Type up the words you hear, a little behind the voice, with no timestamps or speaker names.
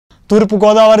తూర్పు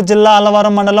గోదావరి జిల్లా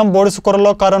అల్లవరం మండలం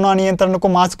బోడుసుకొరలో కరోనా నియంత్రణకు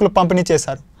మాస్కులు పంపిణీ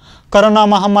చేశారు. కరోనా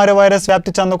మహమ్మారి వైరస్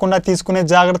వ్యాప్తి చెందకుండా తీసుకునే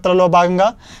జాగ్రత్తలలో భాగంగా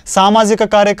సామాజిక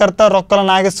కార్యకర్త రొక్కల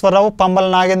నాగేశ్వరరావు, పంబల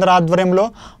నాగేంద్ర ఆధ్వర్యంలో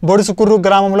బోడుసుకుర్రు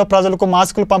గ్రామంలో ప్రజలకు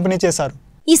మాస్కులు పంపిణీ చేశారు.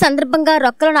 ఈ సందర్భంగా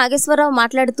రొక్కల నాగేశ్వరరావు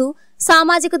మాట్లాడుతూ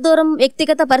సామాజిక దూరం,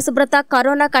 వ్యక్తిగత పరిశుభ్రత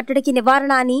కరోనా కట్టడికి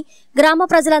నివారణ అని, గ్రామ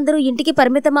ప్రజలందరూ ఇంటికి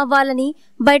పరిమితమవ్వాలని,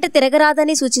 బయట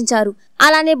తిరగరాదని సూచించారు.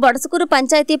 అలానే బొడసుకూరు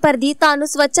పంచాయతీ పరిధి తాను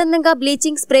స్వచ్ఛందంగా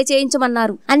బ్లీచింగ్ స్ప్రే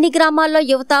చేయించమన్నారు. అన్ని గ్రామాల్లో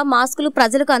యువత మాస్కులు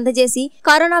ప్రజలకు అందజేసి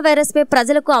కరోనా వైరస్ పై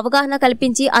ప్రజలకు అవగాహన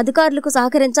కల్పించి అధికారులకు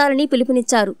సహకరించాలని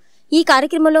పిలుపునిచ్చారు. ఈ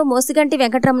కార్యక్రమంలో మోసిగంటి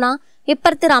వెంకటరమణ,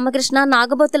 ఇప్పర్తి రామకృష్ణ,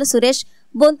 నాగబోతుల సురేష్,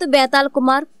 బొంతు బేతాల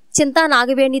కుమార్, చింతా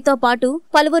నాగవేణితో పాటు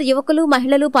పలువురు యువకులు,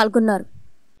 మహిళలు పాల్గొన్నారు.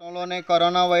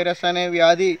 కరోనా వైరస్ అనే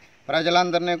వ్యాధి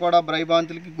ప్రజలందరినీ కూడా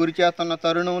భయభ్రాంతులకి గురి చేస్తున్న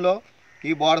తరుణంలో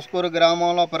ఈ బోడస్కూరు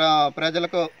గ్రామంలో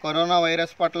ప్రజలకు కరోనా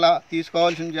వైరస్ పట్ల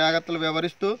తీసుకోవాల్సిన జాగ్రత్తలు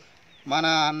వివరిస్తూ మన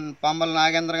పంబల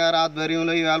నాగేంద్ర గారి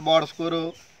ఆధ్వర్యంలో ఈవేళ బోడస్కూరు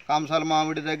కంసాల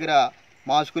మామిడి దగ్గర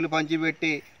మాస్కులు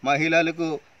పంచిపెట్టి మహిళలకు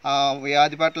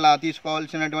వ్యాధి పట్ల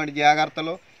తీసుకోవాల్సినటువంటి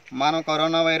జాగ్రత్తలు, మనం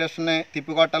కరోనా వైరస్ని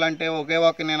తిప్పికొట్టాలంటే ఒకే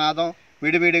ఒక నినాదం,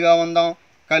 విడివిడిగా ఉందాం,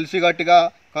 కలిసికట్టుగా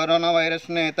కరోనా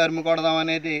వైరస్ని తరిమికొడదాం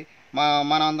అనేది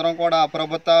మనందరం కూడా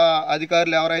ప్రభుత్వ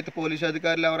అధికారులు ఎవరైతే, పోలీసు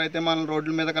అధికారులు ఎవరైతే మన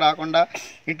రోడ్ల మీదకి రాకుండా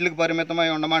ఇంట్లోకి పరిమితమై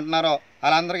ఉండమంటున్నారో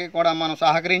వాళ్ళందరికీ కూడా మనం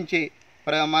సహకరించి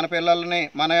మన పిల్లల్ని,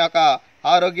 మన యొక్క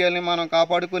ఆరోగ్యాన్ని మనం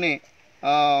కాపాడుకుని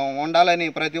ఉండాలని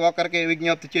ప్రతి ఒక్కరికి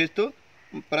విజ్ఞప్తి చేస్తూ,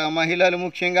 మహిళలు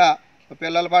ముఖ్యంగా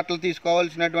పిల్లల పట్ల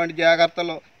తీసుకోవాల్సినటువంటి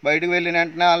జాగ్రత్తలు, బయటకు వెళ్ళిన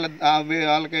వెంటనే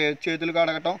వాళ్ళకి చేతులు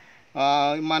కడగటం,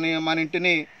 మన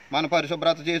ఇంటిని మన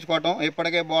పరిశుభ్రత చేసుకోవటం.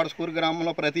 ఇప్పటికే బోడస్కూరు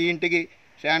గ్రామంలో ప్రతి ఇంటికి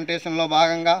శానిటేషన్లో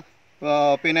భాగంగా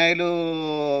ఫినాయిల్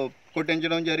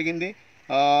కొట్టించడం జరిగింది.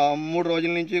 3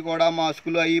 రోజుల నుంచి కూడా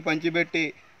మాస్కులు అవి పంచిపెట్టి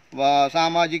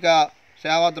సామాజిక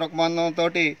సేవా దృక్పథంతో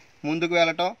ముందుకు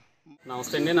వెళ్ళటం.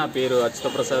 నమస్తే అండి, నా పేరు అచ్యుత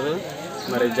ప్రసాద్.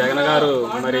 మరి జగన్ గారు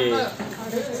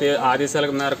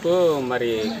ఆదేశాల మేరకు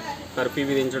కర్ఫ్యూ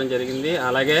విధించడం జరిగింది.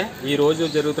 అలాగే ఈరోజు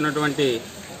జరుగుతున్నటువంటి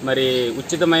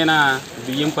ఉచితమైన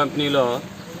బియ్యం పంపిణీలో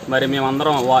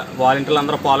మేమందరం వాలంటీర్లు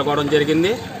అందరూ పాల్గొనడం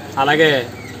జరిగింది. అలాగే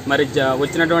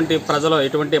వచ్చినటువంటి ప్రజలు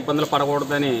ఎటువంటి ఇబ్బందులు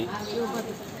పడకూడదని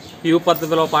క్యూ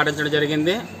పద్ధతిలో పాటించడం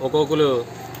జరిగింది. ఒక్కొక్కరు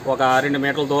ఒక 2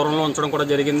 మీటర్ల దూరంలో ఉంచడం కూడా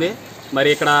జరిగింది.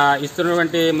 ఇక్కడ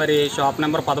ఇస్తున్నటువంటి షాప్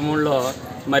నెంబర్ 13లో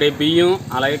బియ్యం,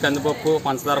 అలాగే కందిపప్పు,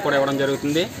 పంచదార కూడా ఇవ్వడం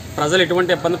జరుగుతుంది. ప్రజలు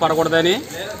ఎటువంటి ఇబ్బంది పడకూడదని,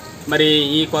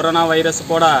 ఈ కరోనా వైరస్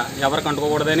కూడా ఎవరికి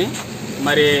అంటుకోకూడదని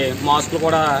మాస్కులు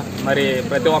కూడా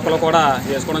ప్రతి ఒక్కరు కూడా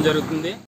వేసుకోవడం జరుగుతుంది.